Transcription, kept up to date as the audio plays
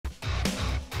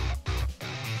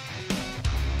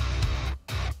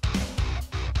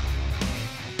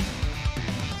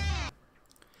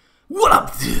What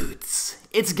up, dudes?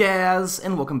 It's Gaz,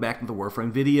 and welcome back to the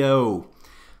Warframe video.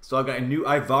 So I've got a new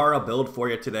Ivara build for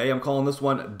you today. I'm calling this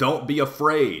one, Don't Be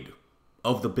Afraid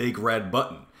of the Big Red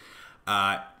Button.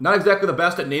 Not exactly the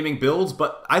best at naming builds,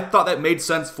 but I thought that made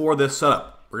sense for this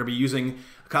setup. We're going to be using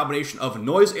a combination of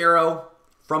Noise Arrow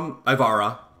from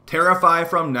Ivara, Terrify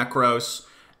from Necros,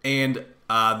 and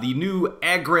the new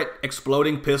Aegrit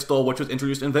exploding pistol, which was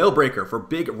introduced in Veilbreaker for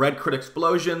big red crit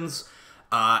explosions.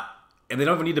 And they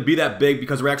don't even need to be that big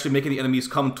because we're actually making the enemies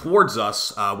come towards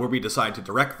us where we decide to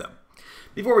direct them.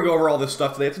 Before we go over all this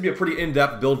stuff today, it's going to be a pretty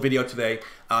in-depth build video today.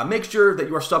 Make sure that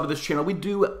you are subbed to this channel. We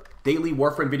do daily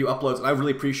Warframe video uploads, and I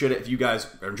really appreciate it if you guys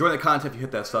are enjoying the content, if you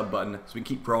hit that sub button so we can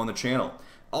keep growing the channel.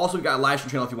 Also, we've got a live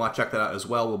stream channel if you want to check that out as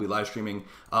well. We'll be live streaming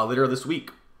later this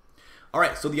week.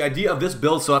 Alright, so the idea of this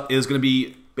build setup is going to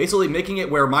be basically making it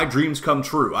where my dreams come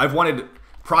true. I've wanted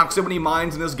proximity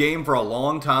mines in this game for a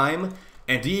long time,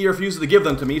 and DE refuses to give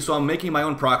them to me, so I'm making my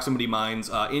own proximity mines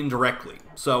indirectly.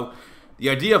 So the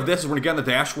idea of this is we're going to get on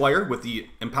the dash wire with the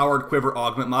Empowered Quiver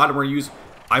Augment mod, and we're going to use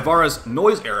Ivara's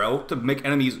Noise Arrow to make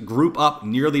enemies group up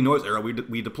near the Noise Arrow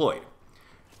we deployed.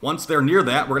 Once they're near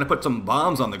that, we're going to put some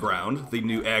bombs on the ground, the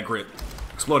new Aegrit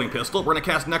exploding pistol. We're going to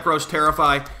cast Necros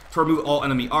Terrify to remove all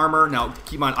enemy armor. Now,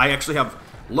 keep in mind, I actually have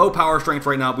low power strength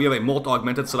right now. We have a Molt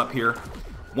Augmented set up here.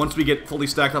 Once we get fully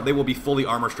stacked up, they will be fully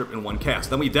armor stripped in one cast.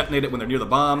 Then we detonate it when they're near the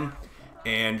bomb,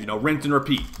 and, you know, rinse and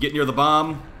repeat. Get near the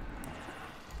bomb,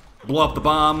 blow up the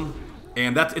bomb,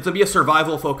 and it's going to be a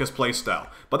survival-focused playstyle.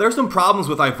 But there's some problems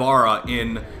with Ivara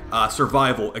in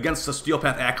survival against the Steel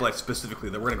Path Acolytes specifically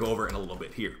that we're going to go over in a little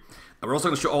bit here. And we're also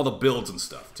going to show all the builds and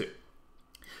stuff, too.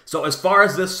 So as far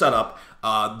as this setup,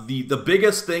 the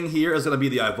biggest thing here is going to be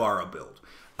the Ivara build.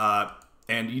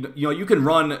 And you know, you can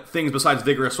run things besides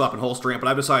Vigorous Swap and Holster Ramp, but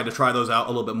I've decided to try those out a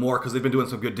little bit more because they've been doing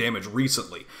some good damage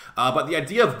recently. But the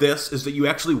idea of this is that you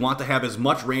actually want to have as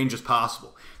much range as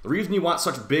possible. The reason you want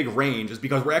such big range is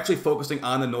because we're actually focusing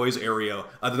on the noise area,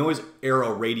 the noise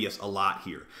arrow radius a lot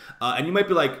here. And you might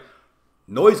be like,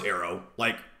 noise arrow?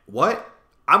 Like, what?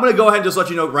 I'm going to go ahead and just let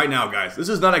you know right now, guys. This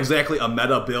is not exactly a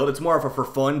meta build. It's more of a for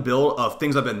fun build of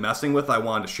things I've been messing with I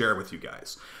wanted to share with you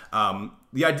guys.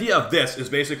 The idea of this is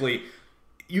basically,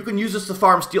 you can use this to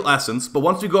farm Steel Essence, but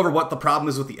once we go over what the problem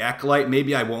is with the Acolyte,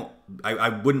 maybe I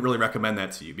wouldn't really recommend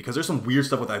that to you, because there's some weird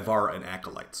stuff with Ivara and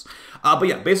Acolytes. But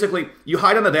yeah, basically, you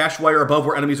hide on the dash wire above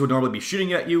where enemies would normally be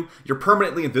shooting at you. You're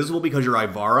permanently invisible because you're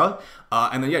Ivara.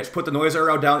 And then, yeah, just put the Noise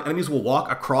Arrow down. Enemies will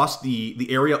walk across the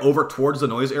area over towards the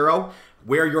Noise Arrow,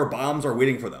 where your bombs are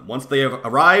waiting for them. Once they have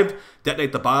arrived,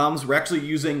 detonate the bombs. We're actually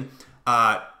using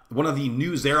one of the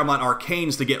new Zaramon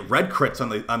Arcanes to get red crits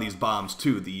on these bombs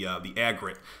too, the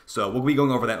Aegrit. So we'll be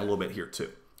going over that in a little bit here too.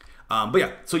 But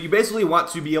yeah, so you basically want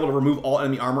to be able to remove all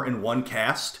enemy armor in one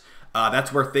cast.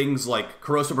 That's where things like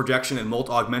Corrosive Projection and Molt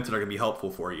Augmented are going to be helpful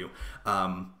for you.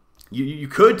 You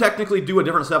could technically do a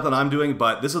different setup than I'm doing,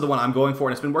 but this is the one I'm going for,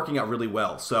 and it's been working out really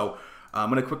well. So I'm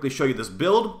going to quickly show you this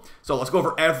build. So let's go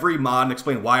over every mod and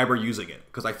explain why we're using it,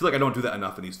 because I feel like I don't do that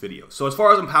enough in these videos. So as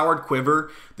far as Empowered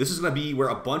Quiver, this is going to be where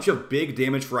a bunch of big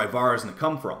damage for Ivara is going to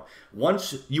come from.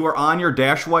 Once you are on your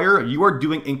dash wire, you are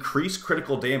doing increased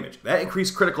critical damage. That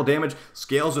increased critical damage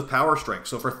scales with power strength.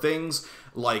 So for things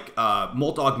like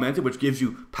Molt Augmented, which gives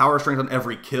you power strength on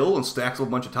every kill and stacks up a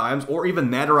bunch of times, or even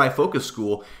Natterai Focus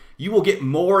School, you will get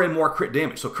more and more crit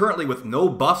damage. So currently with no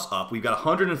buffs up, we've got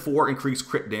 104 increased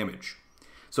crit damage.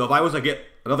 So if I was to get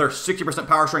another 60%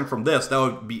 power strength from this, that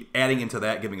would be adding into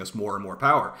that, giving us more and more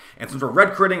power. And since we're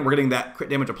red critting, we're getting that crit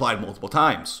damage applied multiple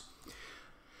times.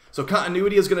 So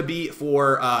continuity is going to be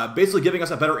for basically giving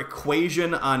us a better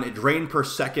equation on drain per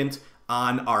second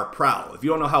on our prowl. If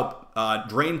you don't know how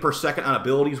drain per second on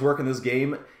abilities work in this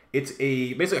game, it's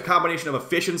basically a combination of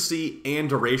efficiency and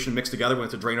duration mixed together when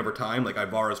it's a drain over time, like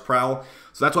Ivara's prowl.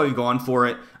 So that's why we've gone for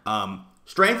it.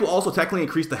 Strength will also technically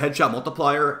increase the headshot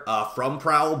multiplier from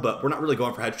Prowl, but we're not really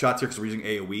going for headshots here because we're using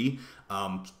AoE.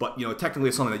 But, you know, technically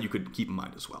it's something that you could keep in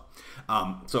mind as well.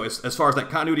 So as far as that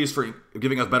continuity is for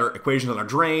giving us better equations on our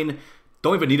drain,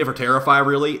 don't even need it for Terrify,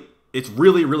 really. It's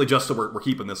really, really just so we're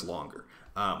keeping this longer.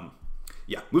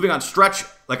 Yeah, moving on, stretch,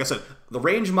 like I said, the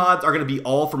range mods are going to be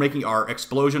all for making our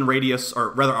explosion radius,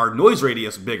 or rather our noise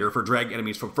radius bigger for dragging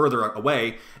enemies from further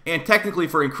away, and technically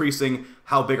for increasing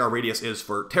how big our radius is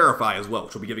for Terrify as well,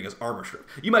 which will be giving us armor strip.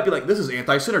 You might be like, this is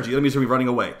anti-synergy, enemies will be running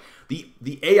away.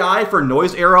 The AI for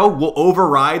Noise Arrow will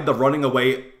override the running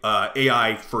away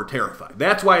AI for Terrify.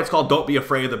 That's why it's called Don't Be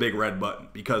Afraid of the Big Red Button,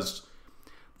 because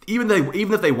even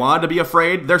if they wanted to be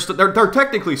afraid, they're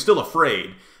technically still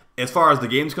afraid, as far as the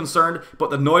game's concerned, but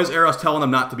the Noise Arrow's telling them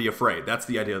not to be afraid. That's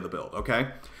the idea of the build, okay?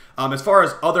 As far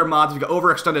as other mods, we got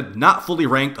overextended, not fully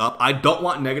ranked up. I don't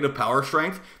want negative power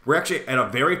strength. We're actually at a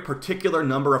very particular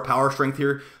number of power strength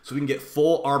here, so we can get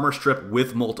full armor strip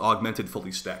with Molt augmented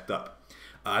fully stacked up.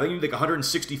 I think you need like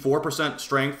 164%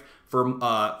 strength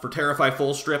for Terrify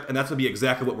full strip, and that's going to be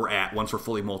exactly what we're at once we're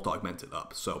fully Molt augmented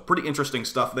up. So pretty interesting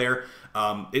stuff there.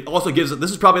 It also gives,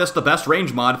 this is probably just the best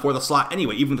range mod for the slot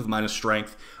anyway, even with minus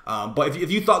strength. But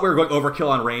if you thought we were going overkill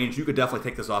on range, you could definitely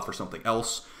take this off for something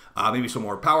else. Maybe some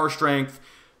more power strength,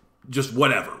 just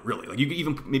whatever, really. Like you could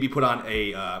even maybe put on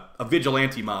a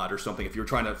vigilante mod or something if you're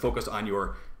trying to focus on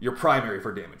your primary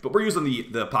for damage. But we're using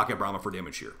the Pocket Brahma for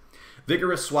damage here.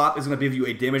 Vigorous Swap is going to give you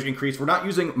a damage increase. We're not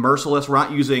using Merciless. We're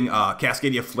not using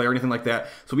Cascadia Flare or anything like that.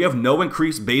 So we have no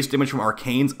increased base damage from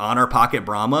Arcanes on our Pocket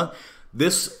Brahma.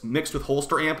 This mixed with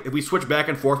Holster Amp, if we switch back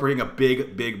and forth, we're getting a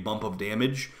big bump of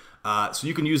damage. So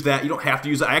you can use that. You don't have to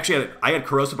use it. I had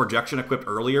Corrosive Projection equipped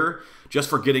earlier just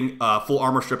for getting full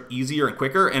armor strip easier and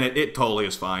quicker, and it totally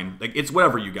is fine. Like, it's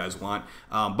whatever you guys want.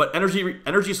 But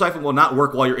Energy Siphon will not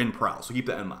work while you're in Prowl, so keep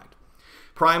that in mind.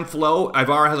 Prime Flow,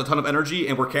 Ivara has a ton of energy,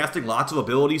 and we're casting lots of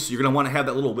abilities, so you're going to want to have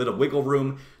that little bit of wiggle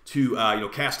room to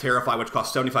cast Terrify, which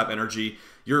costs 75 energy.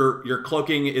 Your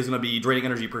cloaking is going to be draining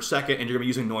energy per second, and you're going to be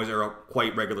using Noise Arrow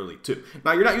quite regularly, too.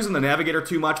 Now, you're not using the Navigator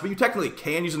too much, but you technically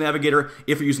can use the Navigator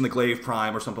if you're using the Glaive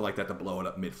Prime or something like that to blow it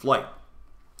up mid-flight.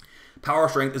 Power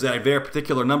Strength is at a very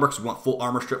particular number because we want full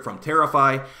armor strip from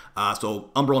Terrify.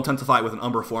 So Umbral Intensify with an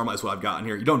Umbra Forma is what I've got in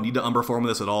here. You don't need to Umbra Forma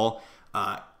this at all.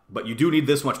 But you do need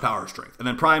this much power strength. And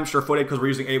then Prime Sure-Footed because we're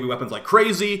using AoE weapons like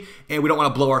crazy, and we don't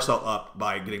want to blow ourselves up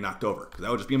by getting knocked over, because that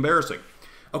would just be embarrassing.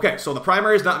 Okay, so the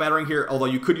primary is not mattering here, although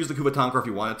you could use the Kuvatanka if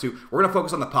you wanted to. We're going to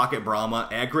focus on the Pocket Brahma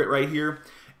Aegrit right here,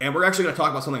 and we're actually going to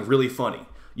talk about something really funny.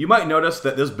 You might notice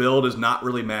that this build is not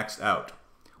really maxed out.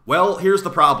 Well, here's the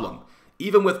problem.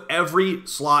 Even with every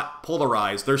slot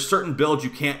polarized, there's certain builds you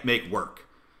can't make work.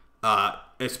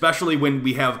 Especially when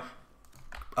we have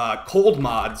cold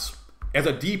mods as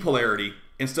a D polarity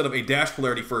instead of a dash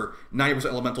polarity for 90%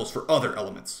 elementals for other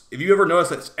elements. If you ever notice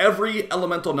that every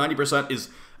elemental 90% is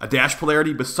a dash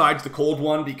polarity besides the cold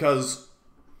one, because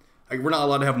we're not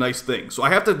allowed to have nice things. So I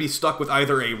have to be stuck with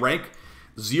either a rank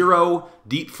 0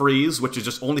 Deep Freeze, which is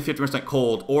just only 50%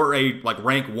 cold, or a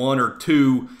rank 1 or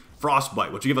 2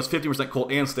 Frostbite, which will give us 50%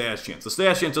 cold and status chance. The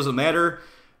status chance doesn't matter,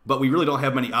 but we really don't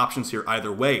have many options here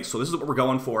either way. So this is what we're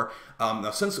going for.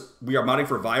 Now, since we are modding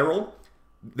for Viral,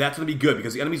 that's going to be good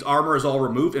because the enemy's armor is all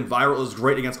removed, and Viral is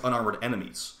great against unarmored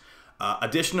enemies.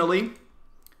 Additionally,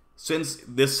 since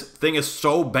this thing is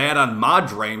so bad on mod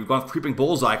drain, we've gone with Creeping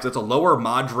Bullseye because it's a lower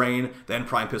mod drain than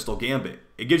Prime Pistol Gambit.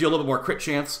 It gives you a little bit more crit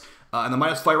chance, and the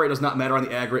minus fire rate does not matter on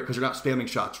the Aegrit because you're not spamming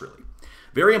shots really.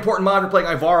 Very important mod for playing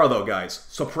Ivara though, guys.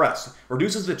 Suppress.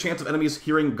 Reduces the chance of enemies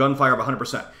hearing gunfire of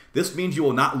 100%. This means you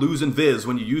will not lose Invis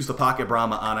when you use the Pocket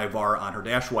Brahma on Ivara on her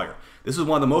dash wire. This is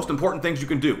one of the most important things you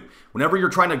can do. Whenever you're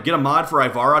trying to get a mod for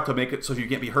Ivara to make it so you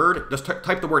can't be heard, just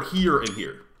type the word here in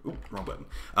here. Ooh, wrong button.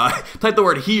 Type the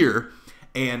word here,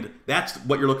 and that's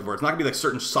what you're looking for. It's not going to be like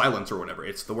certain silence or whatever.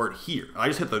 It's the word here. I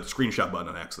just hit the screenshot button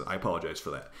on accident. I apologize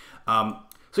for that.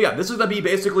 So yeah, this is going to be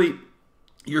basically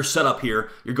your setup here.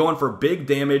 You're going for big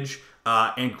damage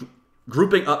and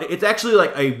grouping up. It's actually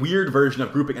like a weird version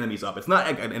of grouping enemies up. It's not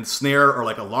an ensnare or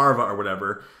like a larva or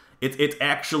whatever. It's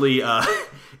actually,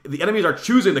 the enemies are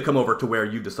choosing to come over to where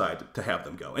you decide to have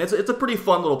them go. And it's a pretty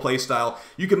fun little play style.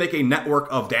 You can make a network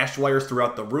of dash wires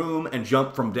throughout the room and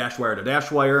jump from dash wire to dash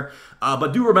wire.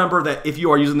 But do remember that if you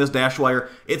are using this dash wire,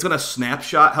 it's going to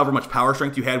snapshot however much power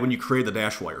strength you had when you created the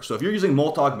dash wire. So if you're using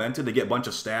Molt Augmented to get a bunch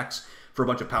of stacks for a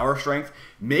bunch of power strength,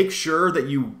 make sure that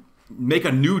you make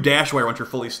a new dash wire once you're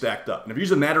fully stacked up. And if you're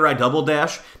using Madurai double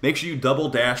dash, make sure you double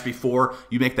dash before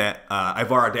you make that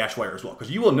Ivara dash wire as well, because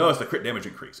you will notice the crit damage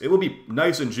increase. It will be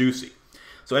nice and juicy.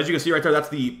 So as you can see right there, that's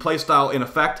the playstyle in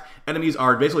effect. Enemies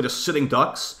are basically just sitting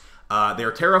ducks.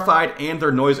 They're terrified and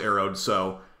they're noise arrowed.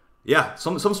 So yeah,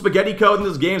 some spaghetti code in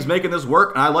this game is making this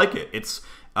work, and I like it. It's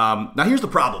now here's the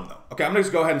problem though. Okay, I'm gonna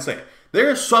just go ahead and say it.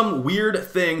 There's some weird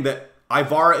thing that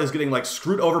Ivara is getting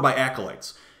screwed over by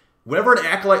acolytes. Whenever an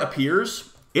acolyte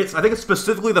appears, I think it's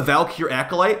specifically the Valkyr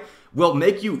acolyte, will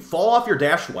make you fall off your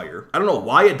dash wire. I don't know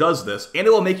why it does this, and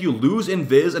it will make you lose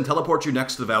Invis and teleport you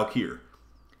next to the Valkyr.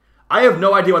 I have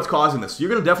no idea what's causing this. You're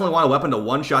going to definitely want a weapon to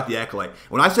one-shot the acolyte.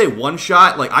 When I say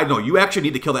one-shot, I know you actually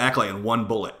need to kill the acolyte in one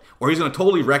bullet, or he's going to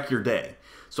totally wreck your day.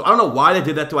 So I don't know why they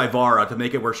did that to Ivara to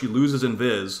make it where she loses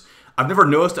Invis. I've never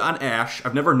noticed it on Ashe.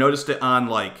 I've never noticed it on,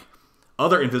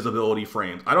 other invisibility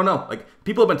frames. I don't know.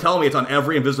 People have been telling me it's on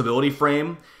every invisibility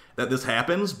frame that this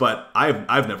happens, but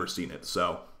I've never seen it.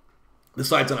 So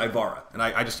besides an Ivara. And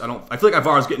I feel like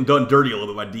Ivara's getting done dirty a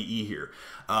little bit by DE here.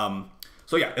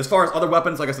 So yeah, as far as other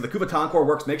weapons, like I said, the Kuvaton core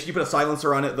works. Make sure you put a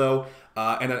silencer on it though.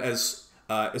 And as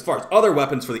far as other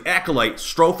weapons for the Acolyte,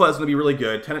 Stropha is going to be really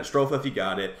good. Tenant Stropha if you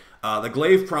got it. The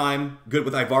Glaive Prime, good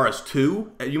with Ivara's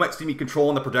 2. You might see me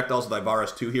controlling the projectiles with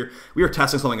Ivara's 2 here. We are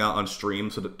testing something out on stream,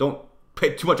 so don't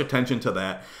pay too much attention to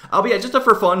that. But yeah, just a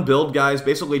for fun build, guys.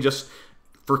 Basically just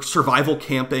for survival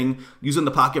camping, using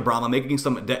the Pocket Brahma, making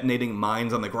some detonating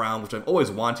mines on the ground, which I've always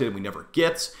wanted and we never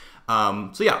get.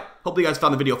 So yeah, hopefully you guys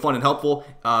found the video fun and helpful.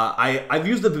 I've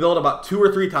used the build about 2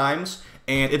 or 3 times,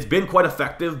 and it's been quite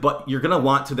effective, but you're going to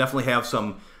want to definitely have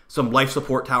some life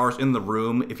support towers in the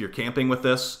room if you're camping with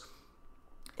this.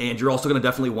 And you're also going to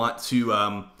definitely want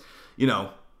to, you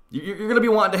know, you're going to be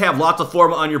wanting to have lots of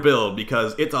Forma on your build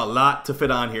because it's a lot to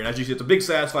fit on here. And as you see, it's a big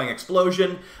satisfying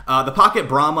explosion. The Pocket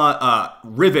Brahma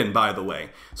Riven, by the way.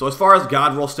 So as far as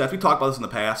God roll stats, we talked about this in the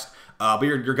past. But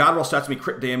your God roll stats will be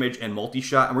crit damage and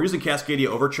multi-shot. And we're using Cascadia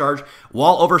Overcharge.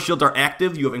 While Overshields are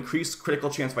active, you have increased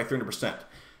critical chance by 300%.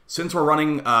 Since we're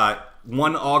running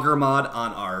 1 Augur mod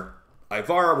on our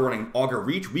Ivara, we're running Augur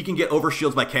Reach, we can get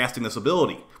Overshields by casting this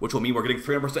ability, which will mean we're getting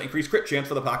 300% increased crit chance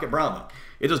for the Pocket Brahma.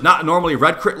 It is not normally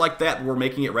red crit like that, but we're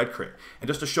making it red crit. And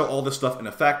just to show all this stuff in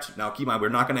effect, now keep in mind, we're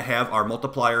not going to have our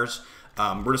multipliers.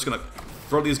 We're just going to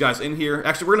throw these guys in here.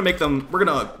 Actually, we're going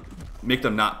to make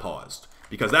them not paused,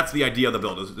 because that's the idea of the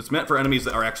build. It's meant for enemies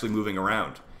that are actually moving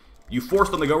around. You force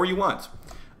them to go where you want.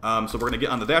 So we're going to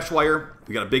get on the dash wire.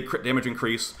 We got a big crit damage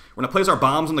increase. We're going to place our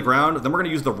bombs on the ground. Then we're going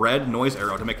to use the red noise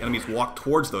arrow to make enemies walk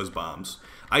towards those bombs.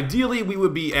 Ideally, we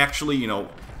would be actually, you know,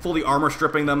 fully armor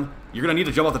stripping them. You're going to need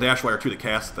to jump off the dash wire too to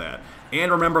cast that.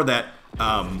 And remember that,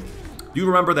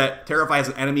 Terrify has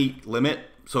an enemy limit.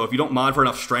 So if you don't mod for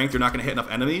enough strength, you're not going to hit enough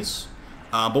enemies.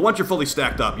 But once you're fully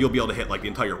stacked up, you'll be able to hit like the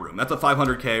entire room. That's a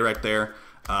 500k right there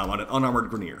on an unarmored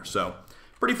Grenier. So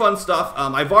pretty fun stuff.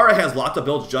 Ivara has lots of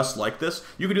builds just like this.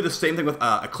 You can do the same thing with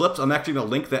Eclipse. I'm actually going to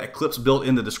link that Eclipse build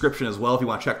in the description as well if you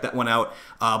want to check that one out.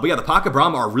 But yeah, the Pocket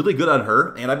Brahma are really good on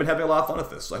her, and I've been having a lot of fun with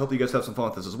this. So I hope you guys have some fun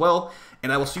with this as well.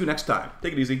 And I will see you next time.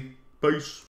 Take it easy. Peace.